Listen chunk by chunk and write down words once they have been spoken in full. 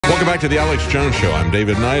Welcome back to the Alex Jones Show. I'm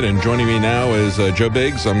David Knight, and joining me now is Joe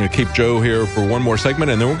Biggs. I'm going to keep Joe here for one more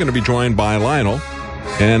segment, and then we're going to be joined by Lionel.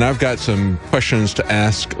 And I've got some questions to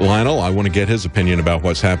ask Lionel. I want to get his opinion about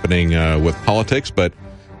what's happening with politics, but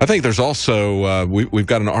I think there's also, we've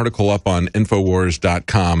got an article up on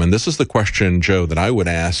Infowars.com, and this is the question, Joe, that I would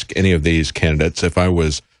ask any of these candidates. If I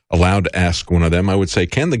was allowed to ask one of them, I would say,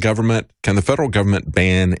 can the federal government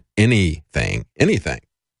ban anything? Anything.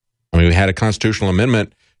 I mean, we had a constitutional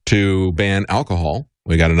amendment to ban alcohol.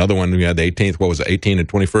 We got another one. We had the 18th, 18 and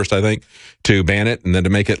 21st, I think, to ban it and then to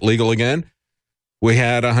make it legal again. We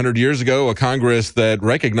had 100 years ago a Congress that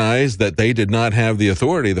recognized that they did not have the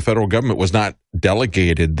authority. The federal government was not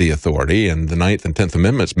delegated the authority, and the 9th and 10th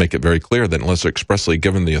Amendments make it very clear that unless they're expressly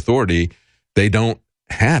given the authority, they don't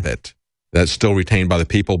have it. That's still retained by the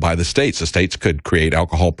people, by the states. The states could create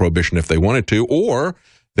alcohol prohibition if they wanted to, or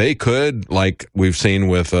they could, like we've seen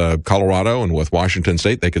with Colorado and with Washington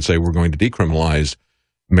State, they could say we're going to decriminalize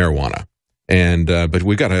marijuana. And but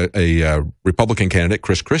we've got a Republican candidate,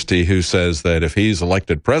 Chris Christie, who says that if he's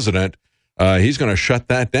elected president, he's going to shut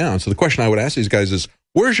that down. So the question I would ask these guys is,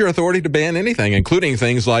 where's your authority to ban anything, including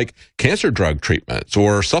things like cancer drug treatments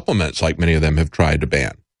or supplements like many of them have tried to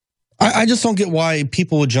ban? I just don't get why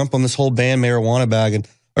people would jump on this whole ban marijuana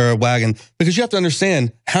wagon, because you have to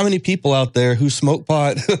understand how many people out there who smoke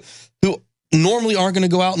pot who normally aren't going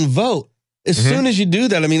to go out and vote. As soon as you do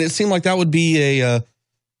that, I mean, it seemed like that would be a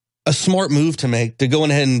smart move to make, to go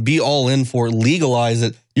ahead and be all in for it, legalize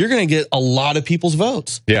it. You're going to get a lot of people's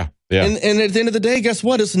votes. Yeah. And at the end of the day, guess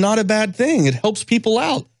what? It's not a bad thing. It helps people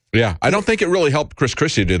out. Yeah, I don't think it really helped Chris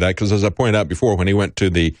Christie do that because, as I pointed out before, when he went to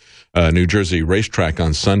the New Jersey racetrack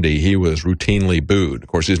on Sunday, he was routinely booed. Of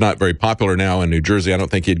course, he's not very popular now in New Jersey. I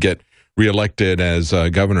don't think he'd get reelected as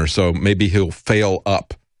governor, so maybe he'll fail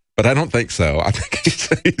up. But I don't think so. I think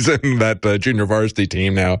he's in that junior varsity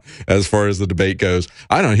team now as far as the debate goes.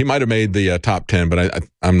 I don't know. He might have made the top 10, but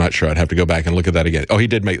I'm not sure. I'd have to go back and look at that again. Oh, he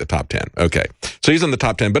did make the top 10. Okay. So he's in the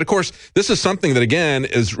top 10. But, of course, this is something that, again,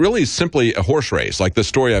 is really simply a horse race, like the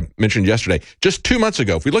story I mentioned yesterday. Just 2 months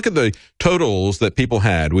ago, if we look at the totals that people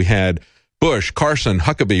had, we had Bush, Carson,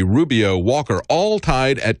 Huckabee, Rubio, Walker, all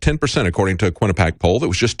tied at 10%, according to a Quinnipiac poll that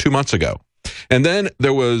was just 2 months ago. And then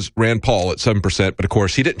there was Rand Paul at 7%, but of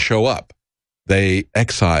course he didn't show up. They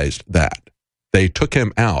excised that. They took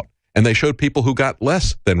him out, and they showed people who got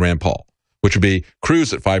less than Rand Paul, which would be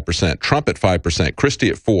Cruz at 5%, Trump at 5%, Christie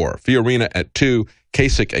at 4%, Fiorina at 2%,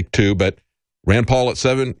 Kasich at 2%, but Rand Paul at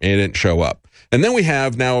 7%, he didn't show up. And then we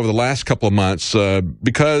have now over the last couple of months,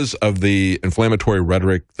 because of the inflammatory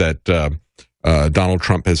rhetoric that Donald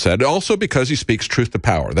Trump has said, also because he speaks truth to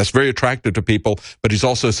power. That's very attractive to people, but he's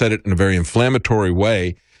also said it in a very inflammatory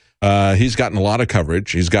way. He's gotten a lot of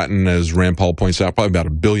coverage. He's gotten, as Rand Paul points out, probably about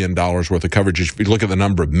 $1 billion worth of coverage. If you look at the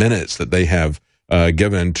number of minutes that they have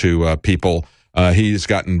given to people, he's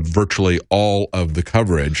gotten virtually all of the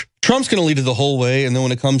coverage. Trump's going to lead it the whole way, and then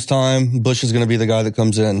when it comes time, Bush is going to be the guy that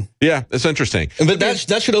comes in. Yeah, it's interesting. But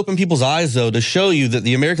that should open people's eyes, though, to show you that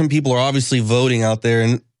the American people are obviously voting out there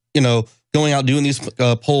and, you know, going out doing these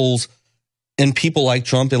polls, and people like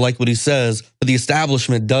Trump, they like what he says, but the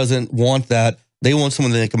establishment doesn't want that. They want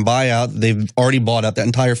someone that they can buy out. They've already bought out that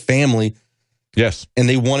entire family. Yes. And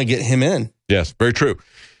they want to get him in. Yes, very true.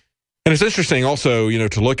 And it's interesting also, you know,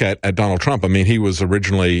 to look at Donald Trump. I mean, he was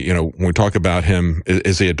originally, you know, when we talk about him,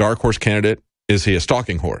 is he a dark horse candidate? Is he a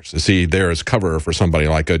stalking horse? Is he there as cover for somebody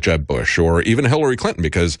like a Jeb Bush or even Hillary Clinton?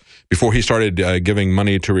 Because before he started giving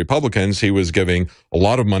money to Republicans, he was giving a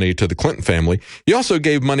lot of money to the Clinton family. He also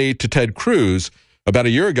gave money to Ted Cruz. About a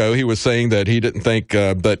year ago, he was saying that he didn't think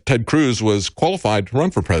that Ted Cruz was qualified to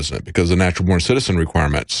run for president because of natural-born citizen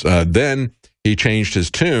requirements. Then he changed his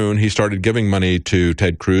tune. He started giving money to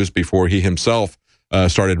Ted Cruz before he himself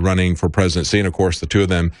started running for presidency. And, of course, the two of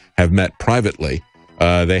them have met privately.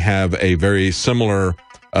 They have a very similar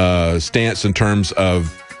stance in terms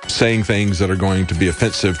of saying things that are going to be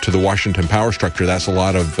offensive to the Washington power structure. That's a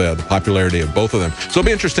lot of the popularity of both of them. So it'll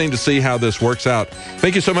be interesting to see how this works out.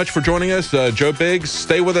 Thank you so much for joining us. Joe Biggs,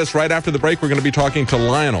 stay with us right after the break. We're going to be talking to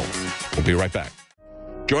Lionel. We'll be right back.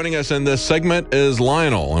 Joining us in this segment is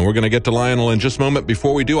Lionel, and we're going to get to Lionel in just a moment.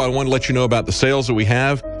 Before we do, I want to let you know about the sales that we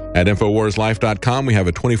have at InfoWarsLife.com. We have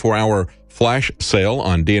a 24-hour flash sale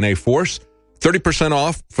on DNA Force. 30%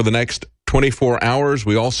 off for the next 24 hours.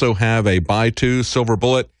 We also have a buy two silver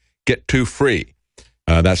bullet, get two free.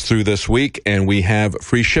 That's through this week, and we have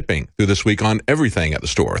free shipping through this week on everything at the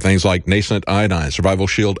store. Things like Nascent Iodine, Survival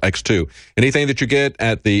Shield X2. Anything that you get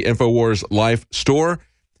at the InfoWars Life store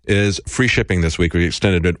is free shipping this week. We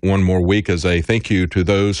extended it one more week as a thank you to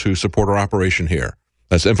those who support our operation here.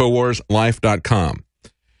 That's InfoWarsLife.com.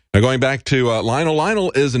 Now, going back to Lionel.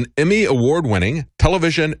 Lionel is an Emmy award-winning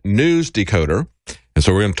television news decoder. And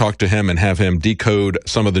so we're going to talk to him and have him decode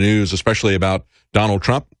some of the news, especially about Donald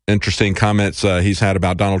Trump. Interesting comments he's had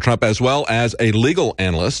about Donald Trump, as well as a legal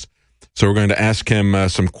analyst. So we're going to ask him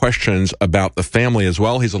some questions about the family as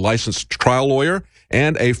well. He's a licensed trial lawyer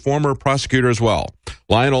and a former prosecutor as well.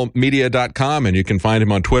 LionelMedia.com, and you can find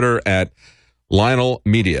him on Twitter at Lionel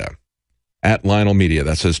Media. At Lionel Media,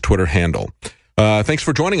 that's his Twitter handle. Thanks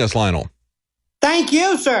for joining us, Lionel. Thank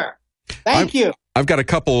you, sir. Thank you. I've got a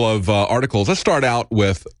couple of articles. Let's start out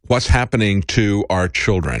with what's happening to our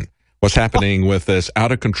children. What's happening with this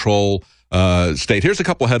out-of-control state. Here's a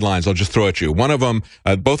couple of headlines I'll just throw at you. One of them,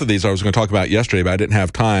 both of these I was going to talk about yesterday, but I didn't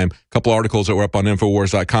have time. A couple articles that were up on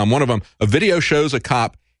Infowars.com. One of them, a video shows a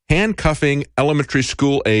cop handcuffing elementary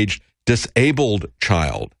school-aged disabled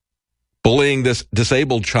child. Bullying this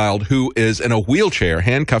disabled child who is in a wheelchair,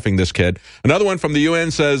 handcuffing this kid. Another one from the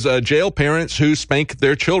UN says jail parents who spank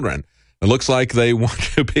their children. It looks like they want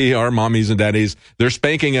to be our mommies and daddies. They're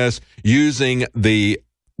spanking us using the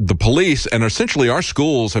police, and essentially our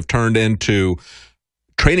schools have turned into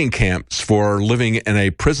training camps for living in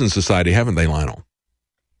a prison society, haven't they, Lionel?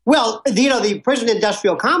 Well, the prison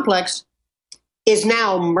industrial complex is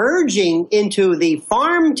now merging into the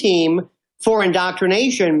farm team for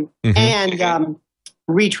indoctrination and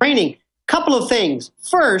retraining. Couple of things.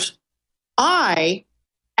 First, I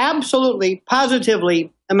absolutely,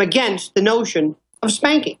 positively am against the notion of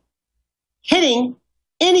spanking. Hitting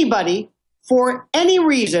anybody for any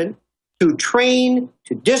reason to train,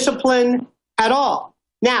 to discipline at all.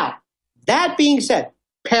 Now, that being said,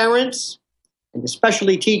 parents, and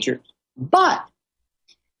especially teachers, but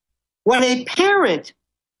when a parent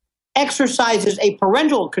exercises a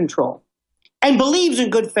parental control and believes in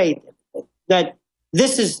good faith that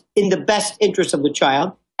this is in the best interest of the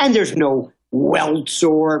child, and there's no welts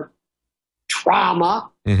or trauma,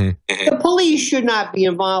 the police should not be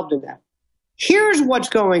involved in that. Here's what's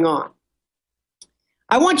going on.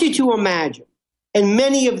 I want you to imagine, and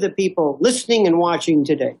many of the people listening and watching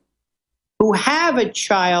today who have a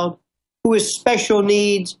child who has special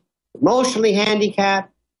needs, emotionally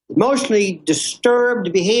handicapped, emotionally disturbed,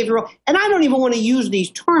 behavioral, and I don't even want to use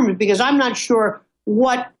these terms because I'm not sure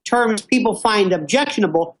what terms people find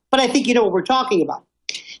objectionable, but I think you know what we're talking about.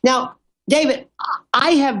 Now, David,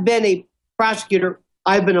 I have been a prosecutor.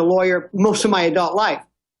 I've been a lawyer most of my adult life.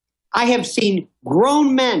 I have seen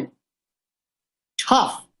grown men,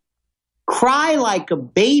 tough, cry like a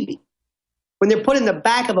baby when they're put in the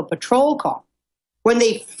back of a patrol car, when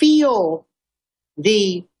they feel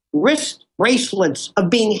the wrist bracelets of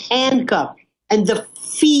being handcuffed and the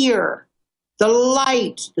fear, the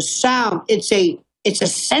lights, the sound. It's a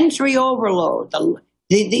sensory overload.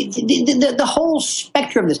 The whole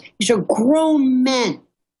spectrum of this. These are grown men.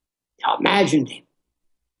 Now imagine,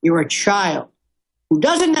 you're a child who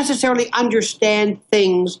doesn't necessarily understand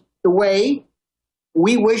things the way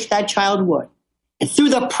we wish that child would. And through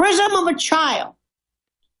the prism of a child,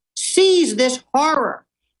 sees this horror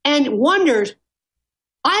and wonders,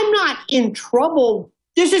 I'm not in trouble.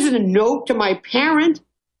 This isn't a note to my parent.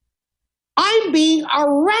 I'm being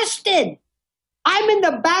arrested. I'm in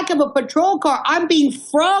the back of a patrol car. I'm being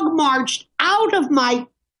frog marched out of my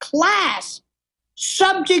class,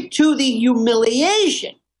 subject to the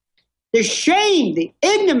humiliation, the shame, the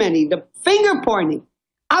ignominy, the finger pointing.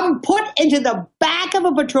 I'm put into the back of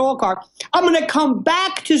a patrol car. I'm going to come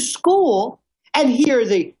back to school and hear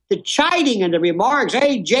the chiding and the remarks.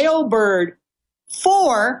 Hey, jailbird.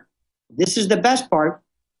 This is the best part.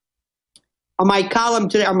 On my column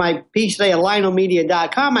today, or my piece today at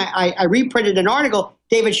LionelMedia.com, I reprinted an article,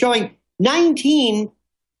 David, showing 19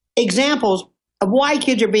 examples of why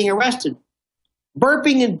kids are being arrested.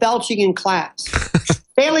 Burping and belching in class.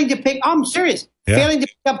 Failing to pick, I'm serious, failing to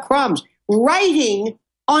pick up crumbs. Writing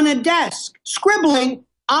on a desk, scribbling,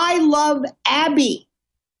 I love Abby.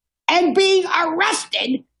 And being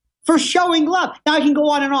arrested for showing love. Now I can go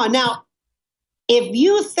on and on. Now, if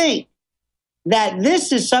you think that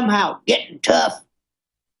this is somehow getting tough,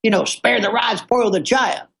 spare the rod, spoil the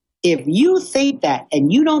child. If you think that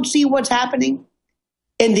and you don't see what's happening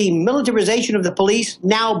in the militarization of the police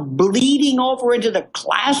now bleeding over into the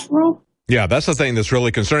classroom. Yeah, that's the thing that's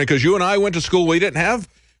really concerning, because you and I went to school. We didn't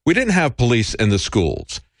have police in the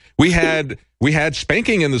schools. We had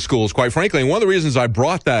spanking in the schools, quite frankly. And one of the reasons I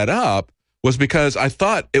brought that up was because I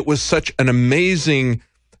thought it was such an amazing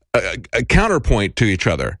a counterpoint to each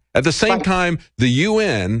other. At the same time, the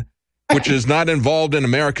UN which is not involved in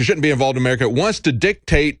America, shouldn't be involved in America, wants to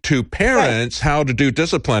dictate to parents how to do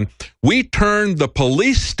discipline. We turn the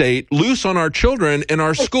police state loose on our children in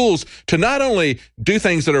our schools to not only do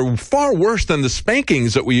things that are far worse than the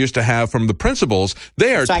spankings that we used to have from the principals,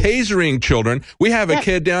 they are tasering children. We have a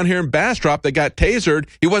kid down here in Bastrop that got tasered.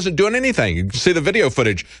 He wasn't doing anything. You can see the video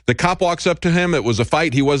footage. The cop walks up to him. It was a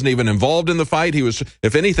fight. He wasn't even involved in the fight. He was,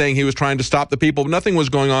 if anything, he was trying to stop the people. Nothing was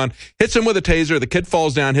going on. Hits him with a taser. The kid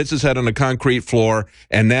falls down, hits his head on a concrete floor,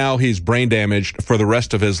 and now he's brain damaged for the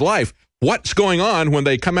rest of his life. What's going on when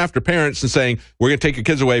they come after parents and saying, we're going to take your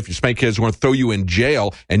kids away if you spank kids, we're going to throw you in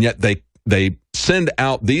jail, and yet they send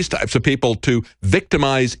out these types of people to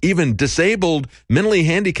victimize even disabled, mentally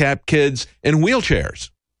handicapped kids in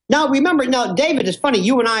wheelchairs? Now, remember, David, it's funny,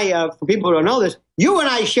 you and I, for people who don't know this, you and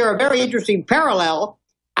I share a very interesting parallel.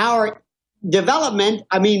 Our development,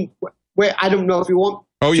 I mean, where I don't know if you want.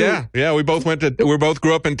 Oh, yeah. Yeah, we both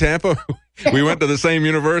grew up in Tampa. We went to the same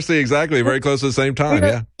university, exactly, very close at the same time,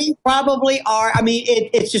 yeah. We probably are. I mean,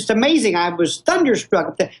 it's just amazing. I was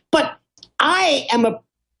thunderstruck. But I am a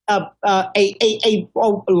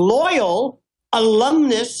loyal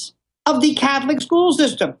alumnus of the Catholic school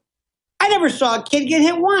system. I never saw a kid get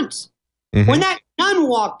hit once. Mm-hmm. When that nun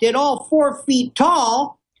walked in, all 4 feet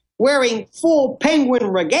tall, wearing full penguin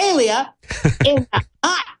regalia in the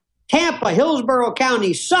hot Tampa, Hillsborough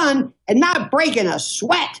County sun, and not breaking a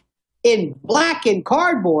sweat in blackened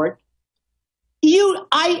cardboard,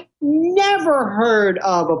 I never heard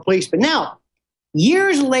of a policeman. Now,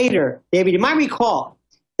 years later, David, you might recall,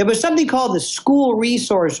 there was something called the School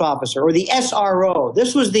Resource Officer, or the SRO.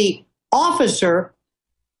 This was the officer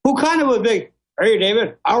who kind of would be, hey,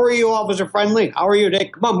 David, how are you, Officer Friendly? How are you,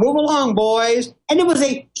 Dick? Come on, move along, boys. And it was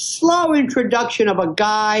a slow introduction of a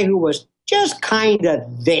guy who was just kind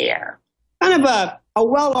of there. Kind of a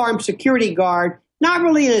well-armed security guard, not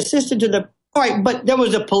really an assistant to the, all right, but there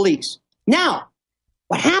was a police. Now,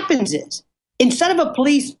 what happens is, instead of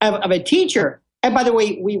a teacher, and by the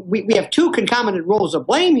way, we have two concomitant roles of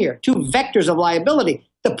blame here, two vectors of liability.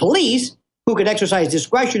 The police, who could exercise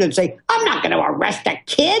discretion and say, I'm not going to arrest a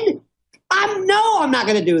kid. I'm not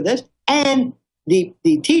going to do this. And the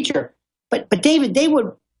teacher. But David,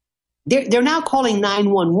 they're now calling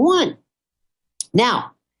 911.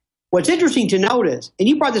 Now, what's interesting to note is, and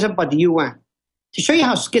you brought this up about the UN, to show you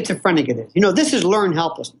how schizophrenic it is. You know, this is learned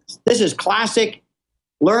helplessness. This is classic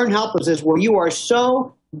learned helplessness where you are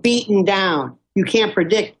so beaten down, you can't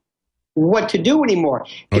predict what to do anymore.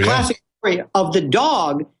 The classic story of the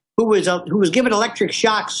dog who was given electric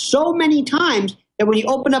shocks so many times that when you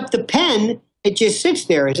open up the pen, it just sits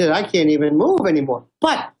there. It says, I can't even move anymore.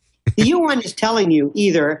 But the UN is telling you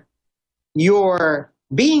either you're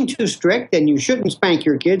being too strict and you shouldn't spank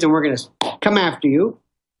your kids and we're going to come after you,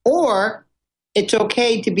 or it's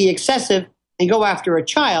okay to be excessive and go after a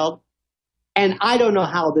child. And I don't know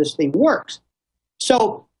how this thing works.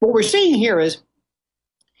 So what we're seeing here is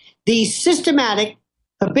the systematic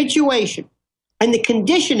habituation and the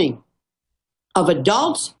conditioning of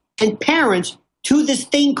adults and parents to this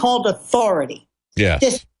thing called authority. Yeah.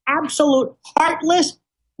 This absolute heartless,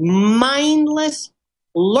 mindless,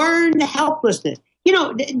 learned helplessness. You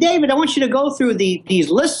know, David, I want you to go through these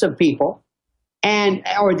lists of people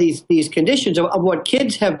or these conditions of what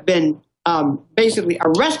kids have been basically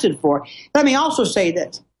arrested for. Let me also say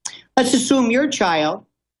this. Let's assume your child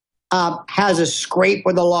has a scrape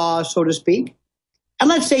with the law, so to speak. And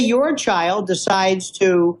let's say your child decides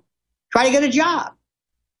to try to get a job,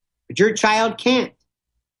 but your child can't.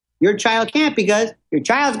 Your child can't because your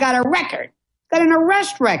child's got a record, got an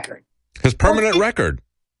arrest record. His permanent record.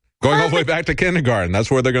 Going all the way back to kindergarten.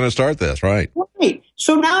 That's where they're going to start this, right? Right.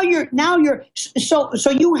 So now you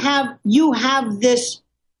have this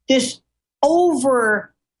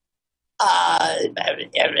over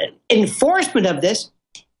enforcement of this.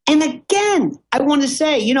 And again, I want to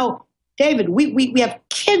say, you know, David, we have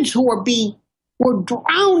kids who are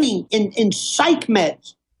drowning in psych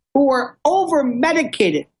meds, who are over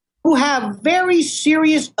medicated, who have very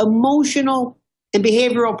serious emotional and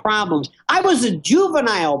behavioral problems. I was a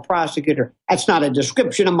juvenile prosecutor. That's not a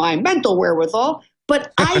description of my mental wherewithal,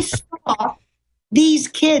 but I saw these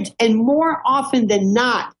kids, and more often than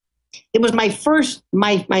not, it was my first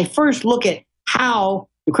look at how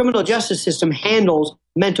the criminal justice system handles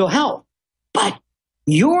mental health. But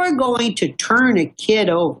you're going to turn a kid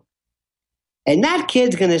over, and that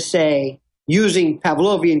kid's going to say, using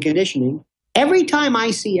Pavlovian conditioning, every time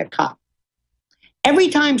I see a cop, every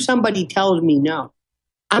time somebody tells me no,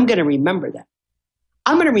 I'm going to remember that.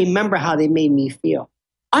 I'm going to remember how they made me feel.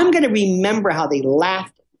 I'm going to remember how they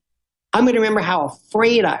laughed at me. I'm going to remember how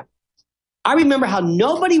afraid I was. I remember how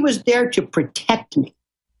nobody was there to protect me.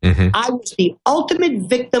 I was the ultimate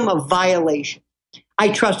victim of violation. I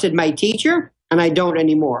trusted my teacher, and I don't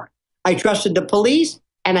anymore. I trusted the police,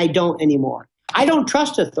 and I don't anymore. I don't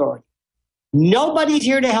trust authority. Nobody's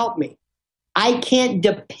here to help me. I can't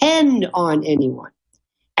depend on anyone.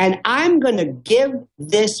 And I'm going to give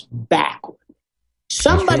this back.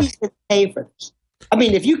 Somebody's going to pay for this. I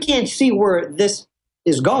mean, if you can't see where this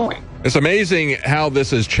is going. It's amazing how this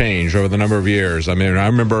has changed over the number of years. I mean, I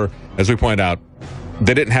remember, as we point out,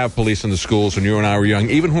 they didn't have police in the schools when you and I were young.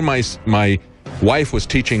 Even when my wife was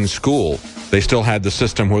teaching school, they still had the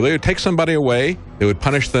system where they would take somebody away, they would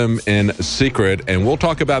punish them in secret, and we'll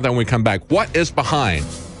talk about that when we come back. What is behind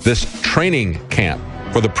this training camp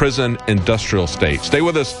for the prison industrial state? Stay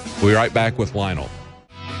with us. We'll be right back with Lionel.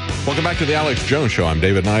 Welcome back to the Alex Jones Show. I'm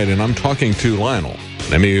David Knight, and I'm talking to Lionel,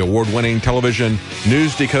 an Emmy award-winning television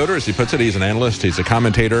news decoder. As he puts it, he's an analyst, he's a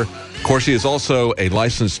commentator. Of course, he is also a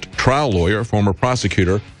licensed trial lawyer, former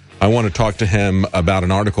prosecutor. I want to talk to him about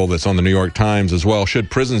an article that's on the New York Times as well.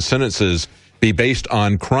 Should prison sentences be based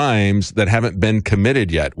on crimes that haven't been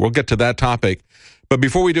committed yet? We'll get to that topic. But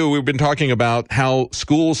before we do, we've been talking about how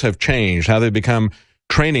schools have changed, how they've become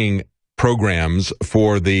training programs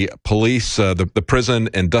for the police, the prison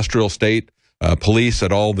industrial state police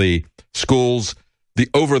at all the schools, the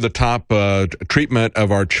over-the-top treatment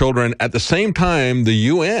of our children. At the same time, the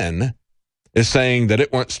UN is saying that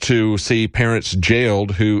it wants to see parents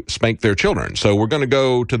jailed who spank their children. So we're going to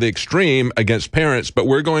go to the extreme against parents, but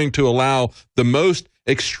we're going to allow the most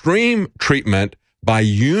extreme treatment by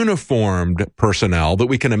uniformed personnel that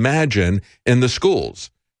we can imagine in the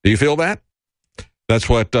schools. Do you feel that? That's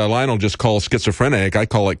what Lionel just calls schizophrenic. I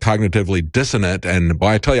call it cognitively dissonant. And boy,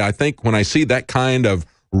 I tell you, I think when I see that kind of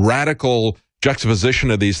radical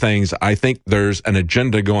juxtaposition of these things, I think there's an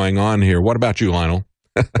agenda going on here. What about you, Lionel?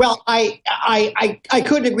 Well, I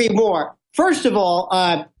couldn't agree more. First of all,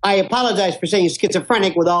 I apologize for saying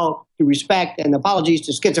schizophrenic with all due respect, and apologies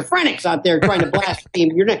to schizophrenics out there trying to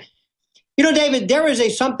blaspheme your name. You know, David, there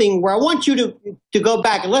is something where I want you to go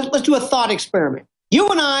back and let's do a thought experiment. You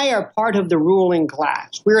and I are part of the ruling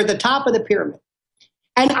class. We're at the top of the pyramid.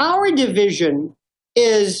 And our division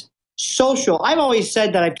is social. I've always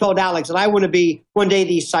said that I've told Alex that I want to be one day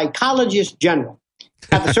the psychologist general.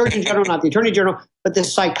 Not the surgeon general, not the attorney general, but the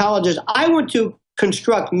psychologist. I want to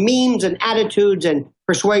construct memes and attitudes and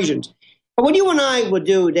persuasions. But what you and I would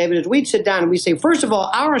do, David, is we'd sit down and we'd say, first of all,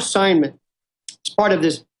 our assignment is part of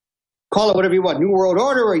this, call it whatever you want, New World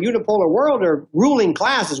Order or unipolar world or ruling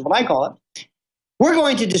class is what I call it. We're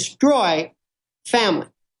going to destroy family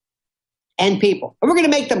and people. And we're going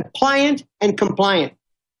to make them pliant and compliant.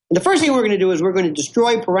 And the first thing we're going to do is we're going to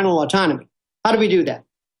destroy parental autonomy. How do we do that?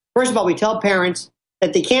 First of all, we tell parents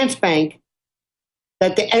that they can't spank,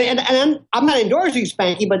 that they, and I'm not endorsing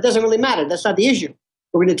spanking, but it doesn't really matter. That's not the issue.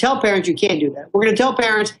 We're going to tell parents you can't do that. We're going to tell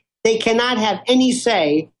parents they cannot have any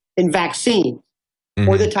say in vaccines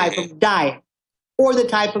or the type of diet or the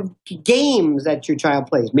type of games that your child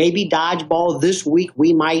plays. Maybe dodgeball this week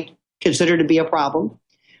we might consider to be a problem.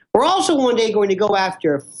 We're also one day going to go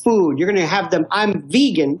after food. You're going to have them, I'm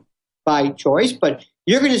vegan by choice, but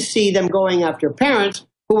you're going to see them going after parents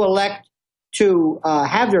who elect to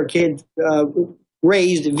have their kids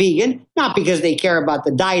raised vegan, not because they care about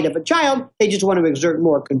the diet of a child, they just want to exert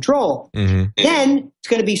more control. Then it's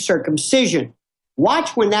going to be circumcision.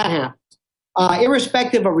 Watch when that happens,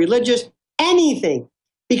 irrespective of religious, anything.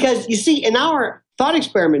 Because you see, in our thought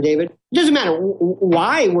experiment, David, it doesn't matter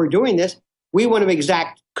why we're doing this, we want to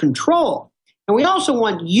exact control. And we also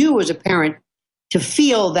want you as a parent to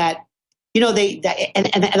feel that, you know,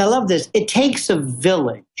 and I love this, it takes a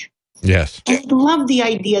village. Yes. I love the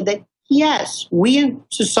idea that, yes, we in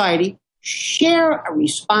society share a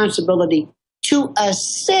responsibility to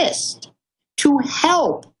assist, to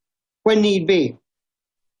help when need be.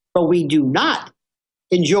 But we do not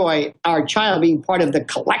enjoy our child being part of the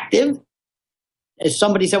collective. As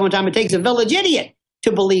somebody said one time, it takes a village idiot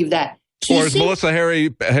to believe that. So or as Melissa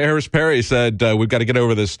Harris Perry said, we've got to get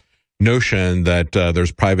over this notion that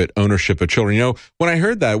there's private ownership of children. You know, when I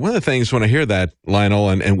heard that, one of the things when I hear that, Lionel,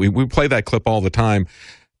 and we play that clip all the time,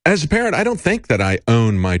 as a parent, I don't think that I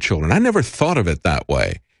own my children. I never thought of it that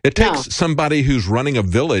way. It takes somebody who's running a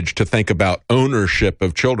village to think about ownership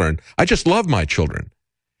of children. I just love my children.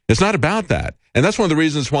 It's not about that. And that's one of the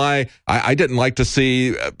reasons why I didn't like to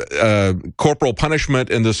see corporal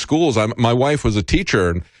punishment in the schools. My wife was a teacher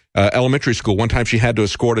in elementary school. One time she had to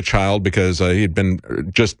escort a child because he had been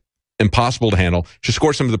just impossible to handle. She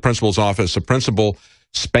escorts him to the principal's office. The principal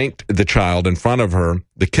spanked the child in front of her.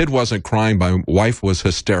 The kid wasn't crying. My wife was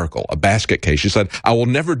hysterical. A basket case. She said, I will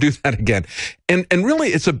never do that again. And really,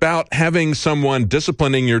 it's about having someone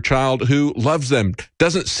disciplining your child who loves them,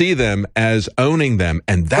 doesn't see them as owning them.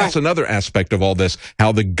 And that's another aspect of all this,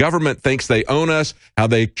 how the government thinks they own us, how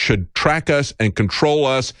they should track us and control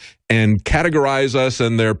us and categorize us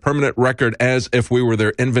in their permanent record as if we were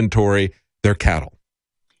their inventory, their cattle.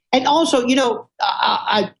 And also, you know,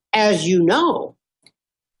 as you know,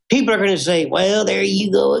 people are going to say, well, there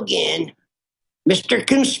you go again, Mr.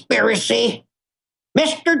 Conspiracy,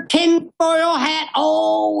 Mr. Tinfoil Hat,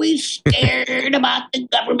 always scared about the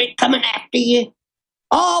government coming after you.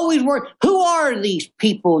 Always worried. Who are these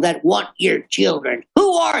people that want your children?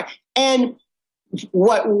 Who are? And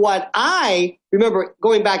what I remember,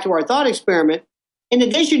 going back to our thought experiment, in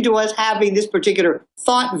addition to us having this particular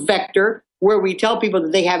thought vector where we tell people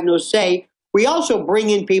that they have no say, we also bring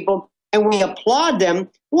in people and we applaud them,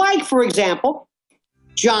 like, for example,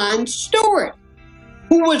 Jon Stewart,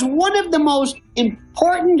 who was one of the most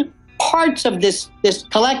important parts of this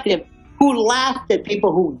collective, who laughed at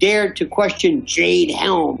people who dared to question Jade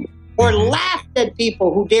Helm, or laughed at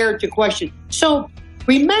people who dared to question. So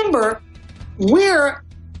remember,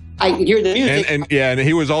 I can hear the music. And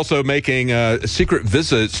he was also making secret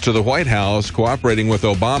visits to the White House, cooperating with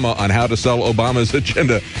Obama on how to sell Obama's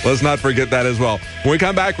agenda. Let's not forget that as well. When we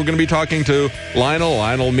come back, we're going to be talking to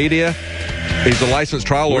Lionel Media. He's a licensed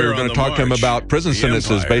trial lawyer. We're going to talk to him about prison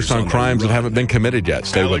sentences based on crimes that haven't been committed yet.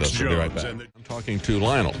 Stay with us. We'll be right back. I'm talking to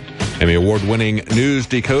Lionel, Emmy Award-winning news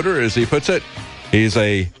decoder, as he puts it. He's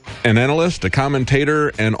an analyst, a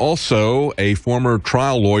commentator, and also a former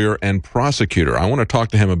trial lawyer and prosecutor. I want to talk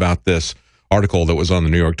to him about this article that was on the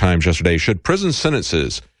New York Times yesterday. Should prison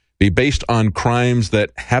sentences be based on crimes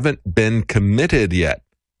that haven't been committed yet?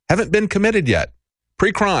 Haven't been committed yet.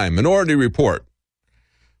 Pre-crime, Minority Report.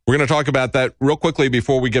 We're going to talk about that real quickly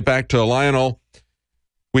before we get back to Lionel.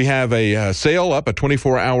 We have a sale up, a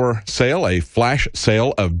 24-hour sale, a flash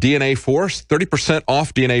sale of DNA Force, 30%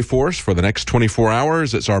 off DNA Force for the next 24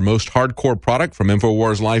 hours. It's our most hardcore product from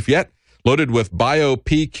InfoWars Life yet, loaded with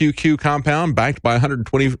bio-PQQ compound backed by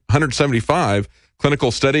 175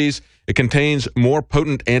 clinical studies. It contains more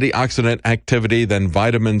potent antioxidant activity than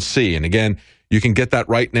vitamin C. And again, you can get that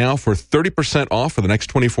right now for 30% off for the next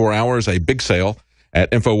 24 hours, a big sale at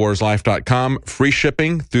InfoWarsLife.com. Free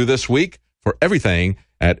shipping through this week for everything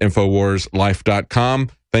at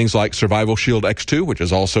InfoWarsLife.com. Things like Survival Shield X2, which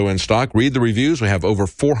is also in stock. Read the reviews. We have over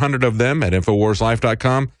 400 of them at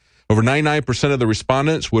InfoWarsLife.com. Over 99% of the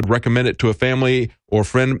respondents would recommend it to a family or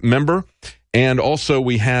friend member. And also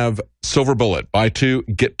we have Silver Bullet. Buy two,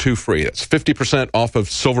 get two free. That's 50% off of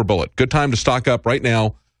Silver Bullet. Good time to stock up right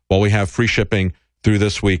now while we have free shipping through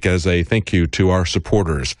this week as a thank you to our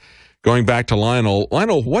supporters. Going back to Lionel.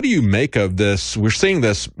 Lionel, what do you make of this? We're seeing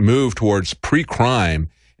this move towards pre-crime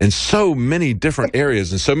in so many different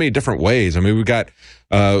areas, in so many different ways. I mean, we had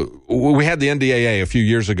the NDAA a few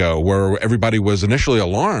years ago where everybody was initially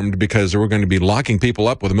alarmed because they were going to be locking people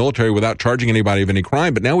up with the military without charging anybody of any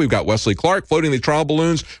crime. But now we've got Wesley Clark floating the trial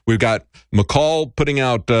balloons. We've got McCall putting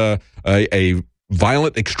out a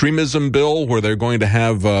violent extremism bill where they're going to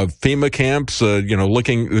have FEMA camps, they're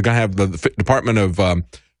going to have the Department of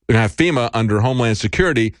We're going to have FEMA under Homeland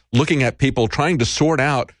Security looking at people trying to sort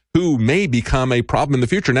out who may become a problem in the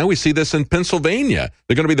future. Now we see this in Pennsylvania.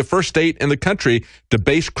 They're going to be the first state in the country to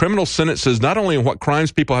base criminal sentences not only on what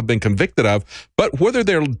crimes people have been convicted of, but whether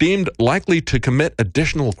they're deemed likely to commit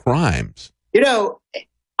additional crimes. You know,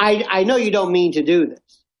 I know you don't mean to do this,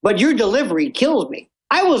 but your delivery kills me.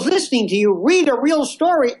 I was listening to you read a real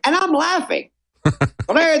story, and I'm laughing.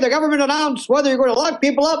 Today, the government announced whether you're going to lock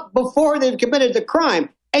people up before they've committed the crime.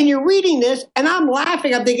 And you're reading this, and I'm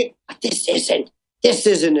laughing. I'm thinking, this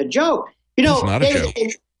isn't a joke. You know,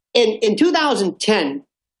 David, in 2010,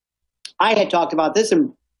 I had talked about this,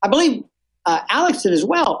 and I believe Alex did as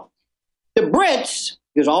well. The Brits,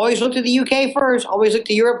 because always looked at the UK first, always looked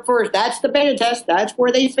to Europe first. That's the beta test. That's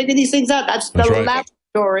where they figure these things out. That's the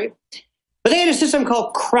laboratory. But they had a system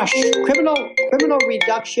called CRUSH, criminal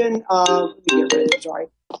reduction.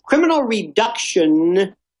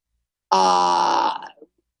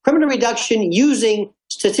 Criminal reduction using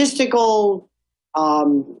statistical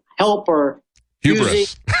help or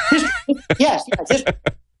hubris. Yes.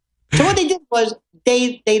 So what they did was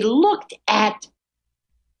they looked at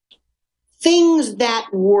things that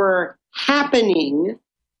were happening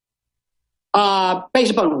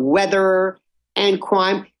based upon weather and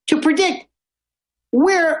crime to predict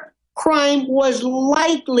where crime was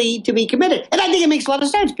likely to be committed. And I think it makes a lot of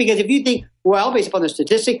sense because if you think, well, based upon the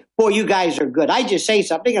statistic, boy, you guys are good. I just say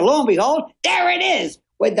something and lo and behold, there it is.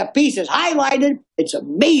 when the piece is highlighted. It's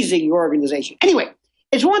amazing, your organization. Anyway,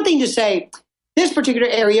 it's one thing to say this particular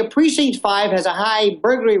area, Precinct 5, has a high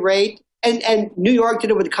burglary rate, and New York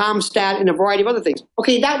did it with Comstat and a variety of other things.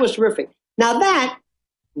 Okay, that was terrific. Now that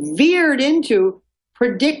veered into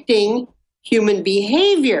predicting human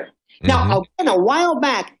behavior. Now, again, a while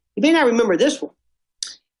back, you may not remember this one,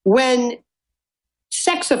 when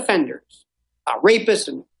sex offenders, rapists,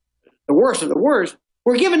 and the worst of the worst,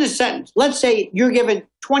 were given a sentence. Let's say you're given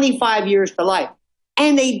 25 years to life,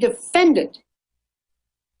 and a defendant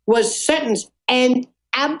was sentenced and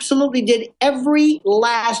absolutely did every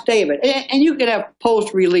last day of it. And you could have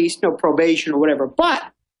post-release, probation or whatever, but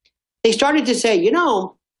they started to say,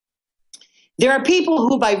 there are people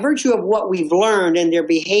who, by virtue of what we've learned and their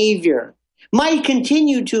behavior, might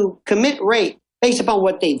continue to commit rape based upon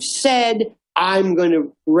what they've said. I'm going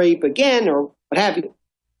to rape again, or what have you.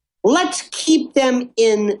 Let's keep them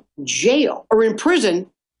in jail or in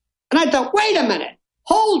prison. And I thought, wait a minute,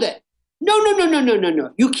 hold it. No.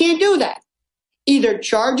 You can't do that. Either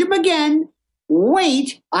charge them again,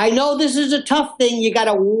 wait. I know this is a tough thing. You got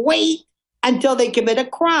to wait until they commit a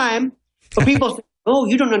crime. But people say, oh,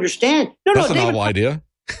 you don't understand. That's a novel idea.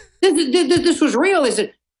 This was real. They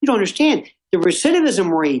said, you don't understand. The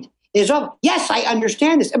recidivism rate is up. Yes, I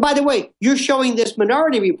understand this. And by the way, you're showing this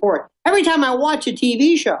Minority Report. Every time I watch a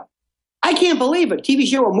TV show, I can't believe it, TV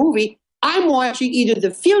show or movie, I'm watching either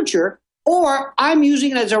the future or I'm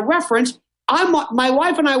using it as a reference. My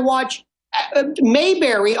wife and I watch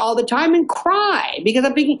Mayberry all the time and cry because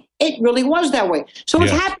I'm thinking it really was that way. So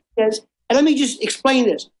what's happening is, and let me just explain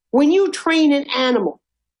this. When you train an animal,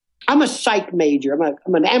 I'm a psych major.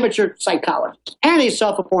 I'm an amateur psychologist and a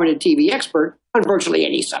self-appointed TV expert on virtually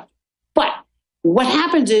any subject. But what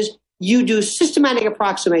happens is you do systematic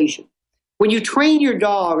approximation. When you train your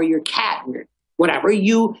dog or your cat or whatever,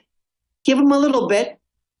 you give them a little bit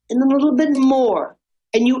and then a little bit more.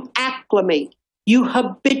 And you acclimate, you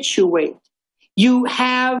habituate. You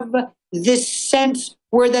have this sense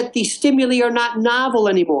where that the stimuli are not novel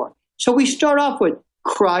anymore. So we start off with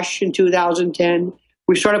Crush in 2010.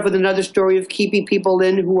 We start off with another story of keeping people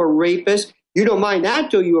in who are rapists. You don't mind that,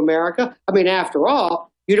 do you, America? I mean, after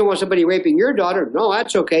all, you don't want somebody raping your daughter. No,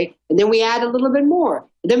 that's okay. And then we add a little bit more.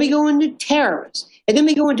 And then we go into terrorists. And then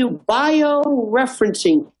we go into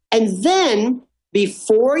bioreferencing. And then,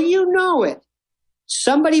 before you know it,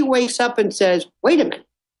 somebody wakes up and says, wait a minute.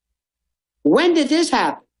 When did this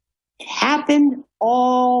happen? It happened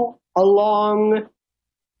all along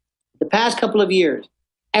the past couple of years.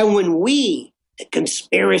 And when we, the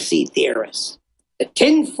conspiracy theorists, the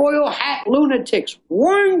tinfoil hat lunatics,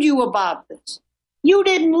 warned you about this, you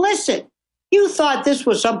didn't listen. You thought this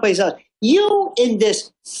was someplace else. You, in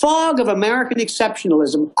this fog of American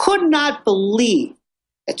exceptionalism, could not believe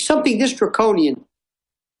that something this draconian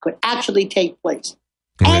could actually take place.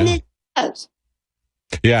 And it does.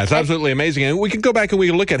 Yeah, it's absolutely amazing. And we can go back and we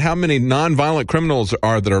can look at how many nonviolent criminals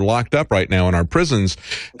that are locked up right now in our prisons.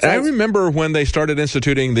 And I remember when they started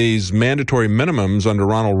instituting these mandatory minimums under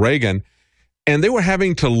Ronald Reagan, and they were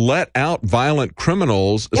having to let out violent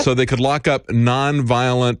criminals so they could lock up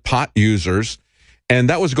nonviolent pot users. And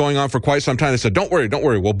that was going on for quite some time. They said, don't worry,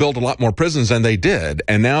 we'll build a lot more prisons. And they did.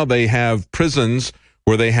 And now they have prisons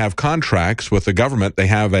where they have contracts with the government. They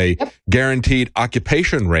have a guaranteed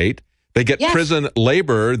occupation rate. They get prison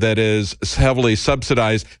labor that is heavily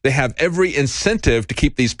subsidized. They have every incentive to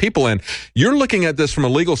keep these people in. You're looking at this from a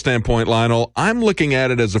legal standpoint, Lionel. I'm looking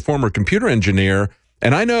at it as a former computer engineer.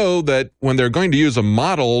 And I know that when they're going to use a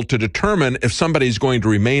model to determine if somebody's going to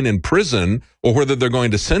remain in prison or whether they're going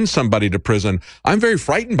to send somebody to prison, I'm very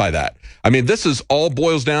frightened by that. I mean, this is all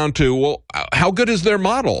boils down to, well, how good is their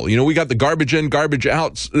model? You know, we got the garbage in, garbage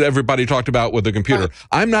out everybody talked about with the computer.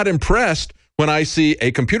 I'm not impressed when I see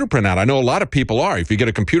a computer printout. I know a lot of people are. If you get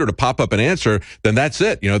a computer to pop up an answer, then that's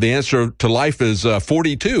it. You know, the answer to life is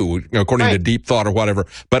 42, according to Deep Thought or whatever.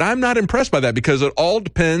 But I'm not impressed by that because it all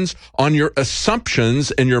depends on your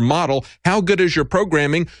assumptions in your model. How good is your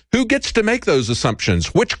programming? Who gets to make those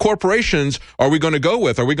assumptions? Which corporations are we going to go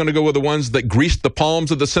with? Are we going to go with the ones that greased the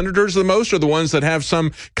palms of the senators the most, or the ones that have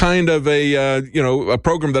some kind of a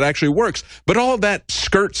program that actually works? But all of that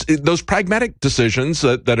skirts those pragmatic decisions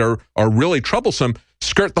that are really troublesome,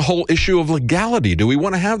 skirt the whole issue of legality. Do we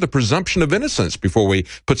want to have the presumption of innocence before we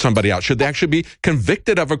put somebody out? Should they actually be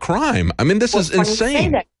convicted of a crime? I mean, this is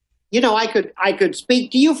insane. You know, I could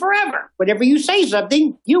speak to you forever. Whenever you say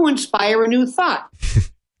something, you inspire a new thought.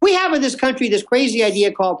 We have in this country this crazy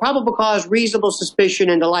idea called probable cause, reasonable suspicion,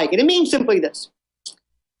 and the like. And it means simply this.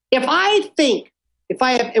 If I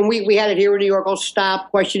have, and we had it here in New York, I'll stop,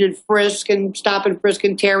 question and frisk, and stop and frisk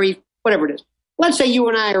and Terry, whatever it is. let's say you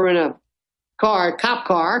and I are in a cop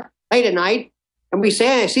car, late at night, and we say,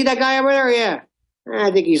 hey, see that guy over there? Yeah.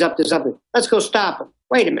 I think he's up to something. Let's go stop him.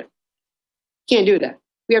 Wait a minute. Can't do that.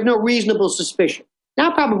 We have no reasonable suspicion.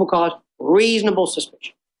 Not probable cause, reasonable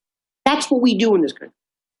suspicion. That's what we do in this country.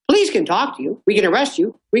 Police can talk to you. We can arrest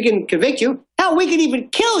you. We can convict you. Hell, we can even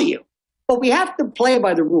kill you. But we have to play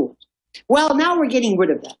by the rules. Well, now we're getting rid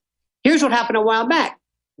of that. Here's what happened a while back.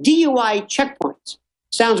 DUI checkpoints.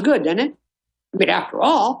 Sounds good, doesn't it? I mean, after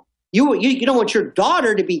all, you don't want your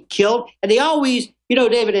daughter to be killed. And they always,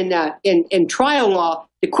 David, in trial law,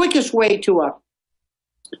 the quickest way to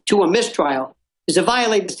a mistrial is to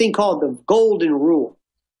violate this thing called the golden rule.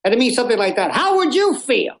 And it means something like that. How would you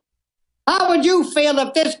feel? How would you feel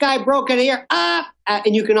if this guy broke an ear?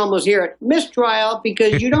 And you can almost hear it. Mistrial,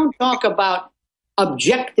 because you don't talk about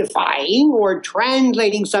objectifying or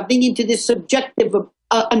translating something into this subjective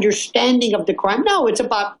understanding of the crime. No, it's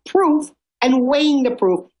about proof and weighing the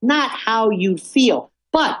proof, not how you feel.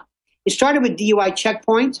 But it started with DUI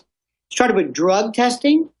checkpoints, started with drug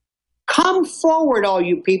testing. Come forward, all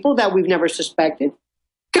you people that we've never suspected.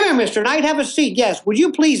 Come here, Mr. Knight, have a seat. Yes, would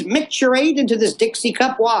you please mix your aid into this Dixie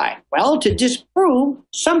cup? Why? Well, to disprove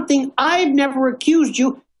something I've never accused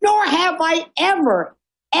you, nor have I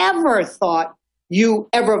ever thought you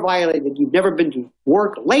ever violated. You've never been to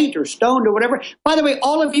work late or stoned or whatever. By the way,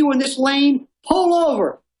 all of you in this lane, pull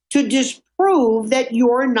over to disprove that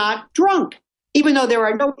you're not drunk, even though there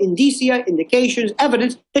are no indicia, indications,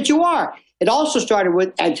 evidence that you are. It also started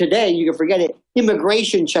with, and today you can forget it,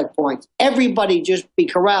 immigration checkpoints. Everybody just be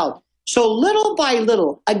corralled. So little by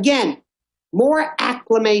little, again, more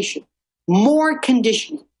acclimation, more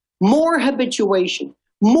conditioning, more habituation,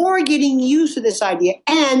 more getting used to this idea,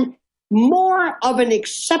 and more of an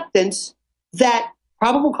acceptance that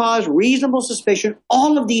probable cause, reasonable suspicion,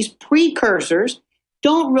 all of these precursors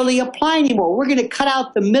don't really apply anymore. We're going to cut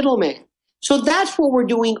out the middleman. So that's what we're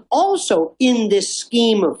doing also in this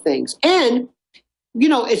scheme of things. And,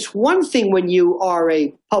 it's one thing when you are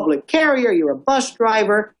a public carrier, you're a bus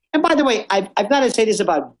driver. And by the way, I've got to say this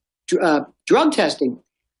about drug testing.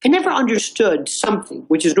 I never understood something,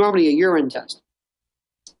 which is normally a urine test,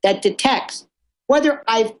 that detects whether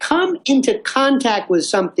I've come into contact with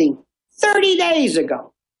something 30 days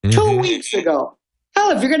ago, 2 weeks ago.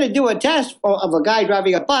 Hell, if you're going to do a test of a guy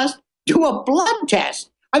driving a bus, do a blood test.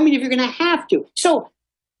 I mean, if you're going to have to. So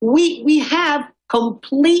we have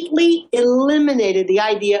completely eliminated the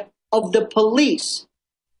idea of the police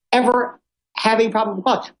ever having probable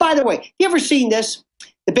cause. By the way, you ever seen this?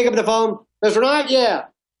 They pick up the phone. Mr. Knight, yeah.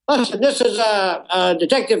 Listen, this is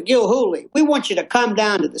Detective Gil Hooley. We want you to come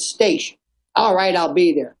down to the station. All right, I'll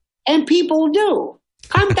be there. And people do.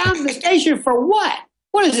 Come down to the station for what?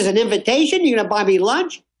 What is this, an invitation? You're going to buy me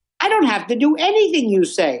lunch? I don't have to do anything you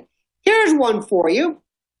say. Here's one for you.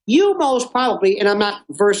 You most probably, and I'm not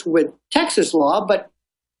versed with Texas law, but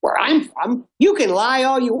where I'm from, you can lie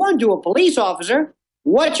all you want to a police officer.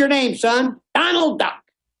 What's your name, son? Donald Duck.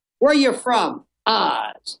 Where you from?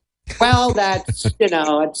 Oz. Well, that's,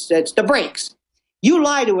 it's the breaks. You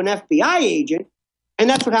lie to an FBI agent, and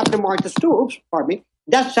that's what happened to Martha Stewart. Oops, pardon me.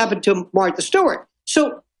 That's what happened to Martha Stewart.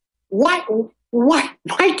 So why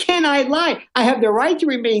can't I lie? I have the right to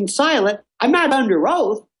remain silent. I'm not under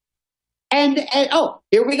oath. And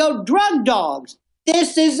here we go, drug dogs.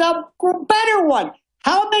 This is a better one.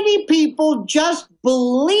 How many people just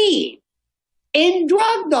believe in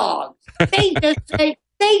drug dogs? They just say,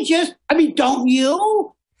 don't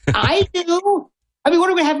you? I do. What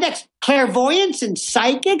do we have next? Clairvoyance and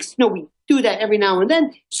psychics? No, we do that every now and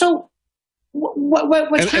then. So what's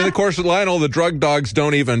happening? And of course, Lionel, the drug dogs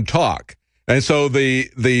don't even talk. And so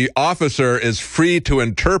the officer is free to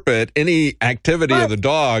interpret any activity of the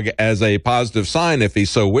dog as a positive sign if he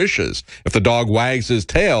so wishes. If the dog wags his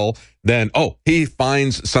tail, then, he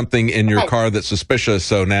finds something in your car that's suspicious,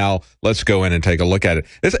 so now let's go in and take a look at it.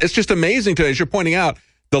 It's just amazing, as you're pointing out,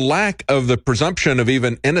 the lack of the presumption of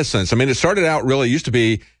even innocence. I mean, it started out really used to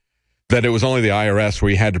be that it was only the IRS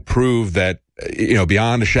where you had to prove that,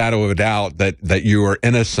 beyond a shadow of a doubt that you are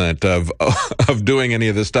innocent of doing any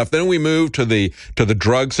of this stuff. Then we moved to the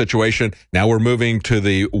drug situation. Now we're moving to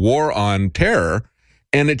the war on terror.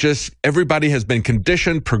 And everybody has been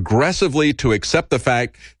conditioned progressively to accept the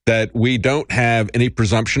fact that we don't have any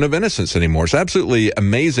presumption of innocence anymore. It's absolutely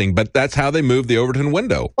amazing, but that's how they moved the Overton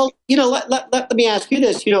window. Well, let me ask you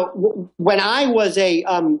this. When I was a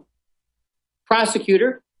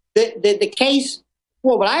prosecutor, the case,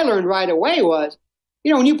 well, what I learned right away was,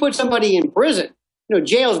 when you put somebody in prison,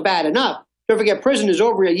 jail's bad enough. Don't forget, prison is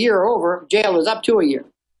over a year or over. Jail is up to a year.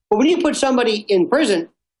 But when you put somebody in prison,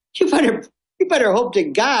 you better hope to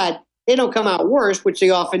God they don't come out worse, which they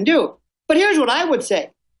often do. But here's what I would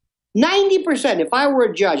say. 90%, if I were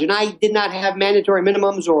a judge and I did not have mandatory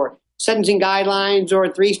minimums or sentencing guidelines or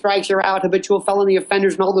 3 strikes you're out, habitual felony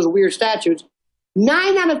offenders and all those weird statutes,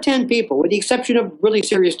 9 out of 10 people, with the exception of really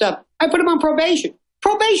serious stuff, I put them on probation.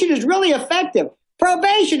 Probation is really effective.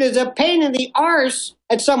 Probation is a pain in the arse,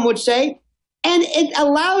 as some would say, and it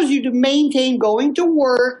allows you to maintain going to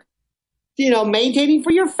work, maintaining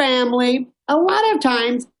for your family. A lot of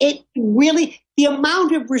times, the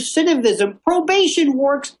amount of recidivism, probation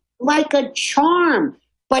works like a charm,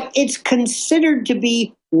 but it's considered to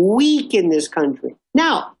be weak in this country.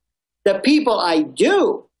 Now, the people I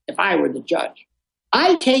do, if I were the judge,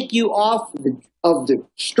 I take you off of the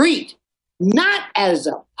street, not as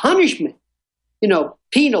a punishment,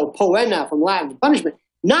 penal poena from Latin, punishment,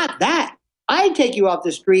 not that. I take you off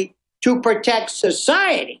the street to protect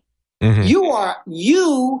society. Mm-hmm.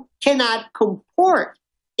 You cannot comport.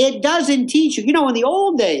 It doesn't teach you. In the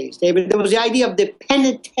old days, David, there was the idea of the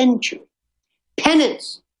penitentiary.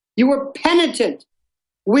 Penance. You were penitent.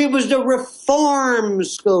 It was the reform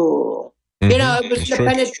school. Mm-hmm. It was the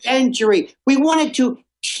penitentiary. We wanted to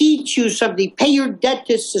teach you something, pay your debt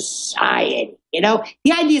to society.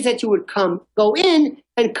 The idea is that you would go in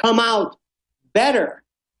and come out better.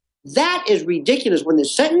 That is ridiculous. When the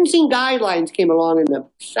sentencing guidelines came along in the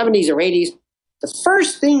 70s or 80s, the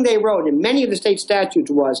first thing they wrote in many of the state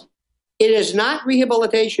statutes was, it is not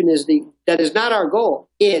rehabilitation, that is not our goal.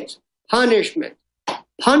 It's punishment.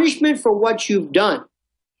 Punishment for what you've done.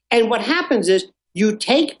 And what happens is you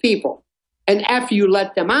take people, and after you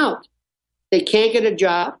let them out, they can't get a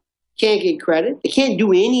job, can't get credit, they can't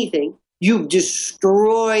do anything. You've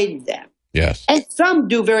destroyed them. Yes. And some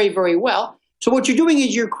do very, very well. So what you're doing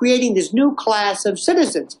is you're creating this new class of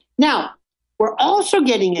citizens. Now, we're also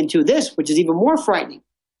getting into this, which is even more frightening.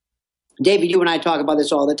 David, you and I talk about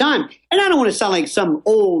this all the time. And I don't want to sound like some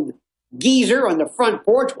old geezer on the front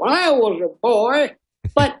porch when I was a boy.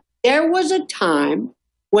 But there was a time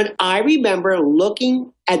when I remember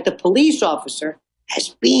looking at the police officer as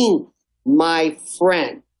being my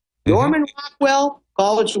friend. Mm-hmm. Norman Rockwell,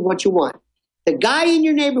 call it what you want. The guy in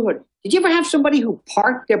your neighborhood. Did you ever have somebody who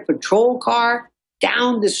parked their patrol car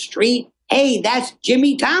down the street? Hey, that's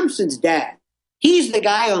Jimmy Thompson's dad. He's the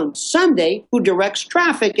guy on Sunday who directs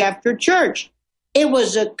traffic after church. It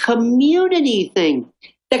was a community thing.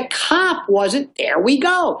 The cop wasn't. There we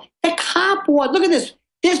go. The cop was. Look at this.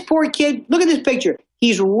 This poor kid. Look at this picture.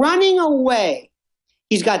 He's running away.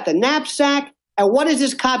 He's got the knapsack. And what is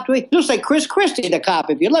this cop doing? He looks like Chris Christie, the cop,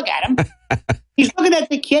 if you look at him. He's looking at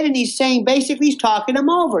the kid and he's saying, basically, he's talking him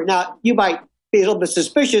over. Now, you might be a little bit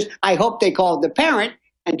suspicious. I hope they called the parent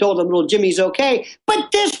and told him little Jimmy's okay.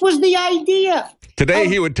 But this was the idea. Today,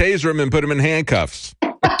 he would taser him and put him in handcuffs.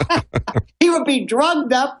 He would be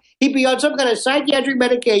drugged up. He'd be on some kind of psychiatric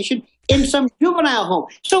medication in some juvenile home.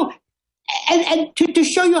 So, and to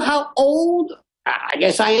show you how old I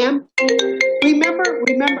guess I am. Remember,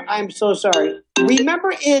 I'm so sorry.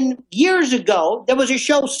 Remember years ago, there was a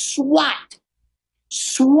show, SWAT,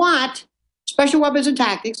 Special Weapons and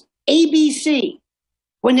Tactics, ABC,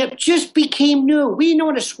 when it just became new. We didn't know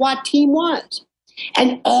what a SWAT team was.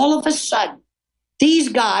 And all of a sudden, these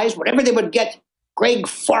guys, whatever they would get, Greg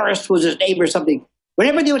Forrest was his name or something,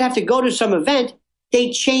 whenever they would have to go to some event,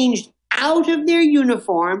 they changed out of their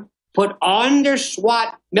uniform, put on their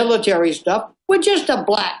SWAT military stuff with just a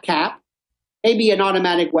black cap, maybe an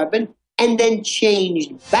automatic weapon, and then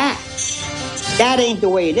changed back. That ain't the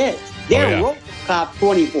way it is. They're RoboCop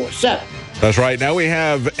 24/7. That's right. Now we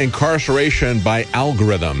have incarceration by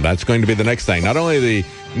algorithm. That's going to be the next thing. Not only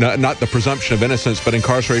not the presumption of innocence, but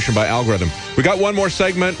incarceration by algorithm. We got one more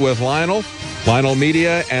segment with Lionel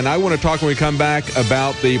Media, and I want to talk when we come back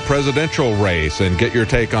about the presidential race and get your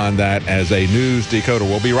take on that as a news decoder.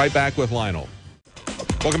 We'll be right back with Lionel.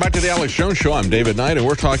 Welcome back to the Alex Jones Show. I'm David Knight, and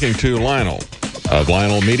we're talking to Lionel of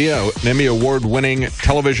Lionel Media, an Emmy Award-winning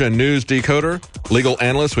television news decoder, legal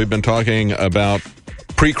analyst. We've been talking about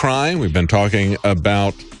pre-crime. We've been talking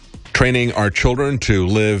about training our children to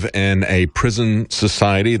live in a prison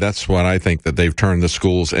society. That's what I think that they've turned the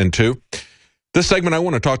schools into. This segment, I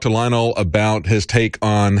want to talk to Lionel about his take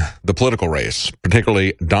on the political race,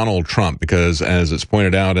 particularly Donald Trump, because as it's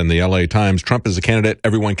pointed out in the LA Times, Trump is a candidate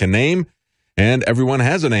everyone can name, and everyone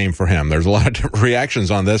has a name for him. There's a lot of different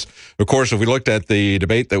reactions on this. Of course, if we looked at the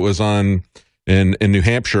debate that was on in New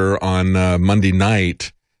Hampshire on Monday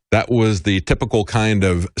night, that was the typical kind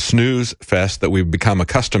of snooze fest that we've become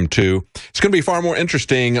accustomed to. It's going to be far more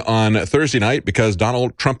interesting on Thursday night because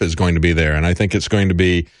Donald Trump is going to be there, and I think it's going to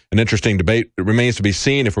be an interesting debate. It remains to be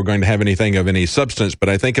seen if we're going to have anything of any substance, but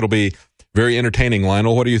I think it'll be very entertaining.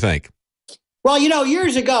 Lionel, what do you think? Well,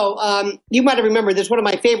 years ago, you might have remembered this. One of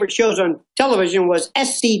my favorite shows on television was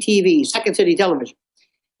SCTV, Second City Television.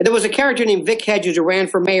 And there was a character named Vic Hedges who ran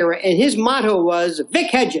for mayor, and his motto was,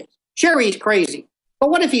 Vic Hedges, sure, he's crazy, but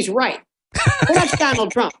what if he's right? Well, that's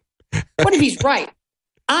Donald Trump. What if he's right?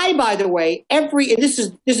 By the way, and this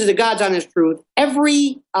is the God's honest truth,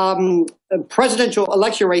 every presidential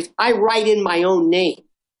election race, I write in my own name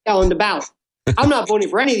on the ballot. I'm not voting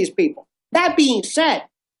for any of these people. That being said,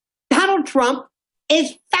 Donald Trump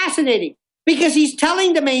is fascinating because he's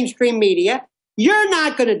telling the mainstream media, you're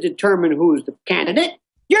not going to determine who's the candidate.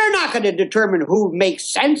 You're not going to determine who makes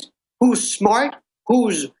sense, who's smart,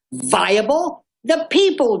 who's viable. The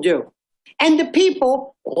people do. And the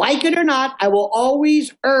people, like it or not, I will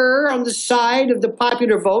always err on the side of the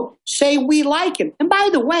popular vote, say we like him. And by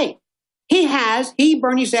the way,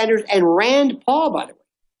 Bernie Sanders, and Rand Paul, by the way,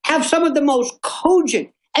 have some of the most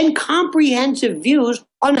cogent and comprehensive views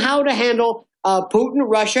on how to handle Putin,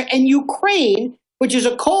 Russia, and Ukraine, which is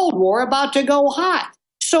a Cold War about to go hot.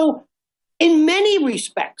 So in many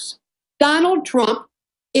respects, Donald Trump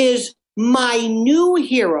is my new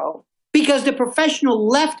hero because the professional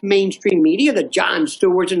left mainstream media, the Jon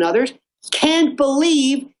Stewarts and others, can't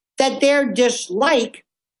believe that their dislike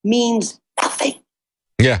means nothing.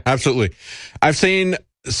 Yeah, absolutely. I've seen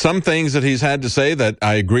some things that he's had to say that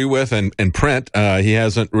I agree with in print. He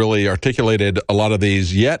hasn't really articulated a lot of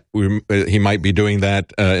these yet. He might be doing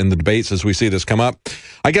that in the debates as we see this come up.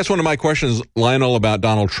 I guess one of my questions, Lionel, about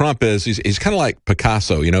Donald Trump is he's kind of like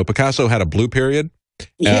Picasso. Picasso had a blue period,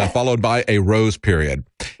 followed by a rose period.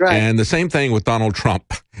 Right. And the same thing with Donald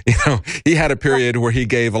Trump. He had a period where he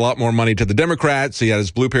gave a lot more money to the Democrats. He had his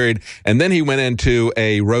blue period. And then he went into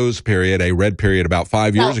a rose period, a red period about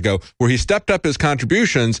 5 years ago, where he stepped up his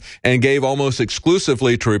contributions and gave almost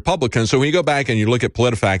exclusively to Republicans. So when you go back and you look at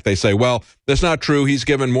PolitiFact, they say, well, that's not true. He's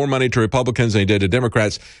given more money to Republicans than he did to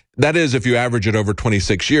Democrats. That is if you average it over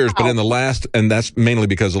 26 years. But in the last, and that's mainly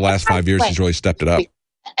because the last 5 years he's really stepped it up.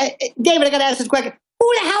 David, I got to ask this question.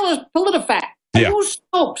 Who the hell is PolitiFact? And who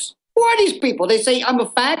smokes? Who are these people? They say, I'm a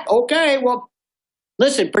fact. Okay, well,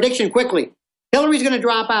 listen, prediction quickly. Hillary's going to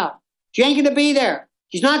drop out. She ain't going to be there.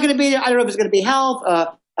 She's not going to be there. I don't know if it's going to be health,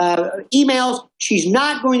 emails. She's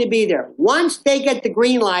not going to be there. Once they get the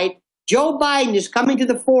green light, Joe Biden is coming to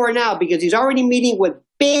the fore now because he's already meeting with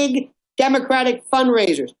big Democratic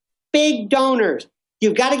fundraisers, big donors.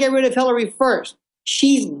 You've got to get rid of Hillary first.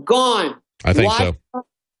 She's gone. I think so.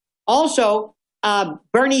 Also,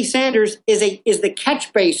 Bernie Sanders is the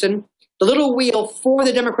catch basin, the little wheel for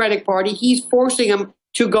the Democratic Party. He's forcing them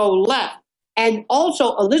to go left. And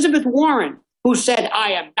also Elizabeth Warren, who said,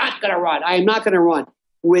 I am not going to run. I am not going to run.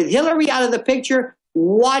 With Hillary out of the picture,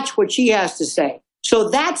 watch what she has to say. So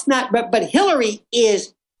that's not, but Hillary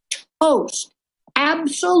is toast.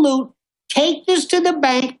 Absolute. Take this to the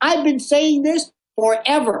bank. I've been saying this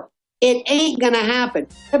forever. It ain't going to happen.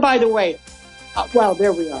 And by the way, well,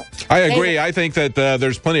 there we are. I agree. I think that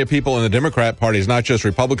there's plenty of people in the Democrat Party, it's not just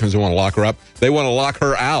Republicans who want to lock her up. They want to lock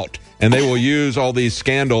her out. And they will use all these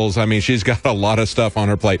scandals. I mean, she's got a lot of stuff on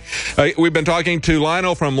her plate. We've been talking to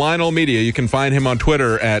Lionel from Lionel Media. You can find him on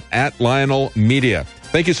Twitter at Lionel Media.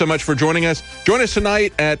 Thank you so much for joining us. Join us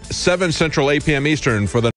tonight at 7 Central, 8 p.m. Eastern for the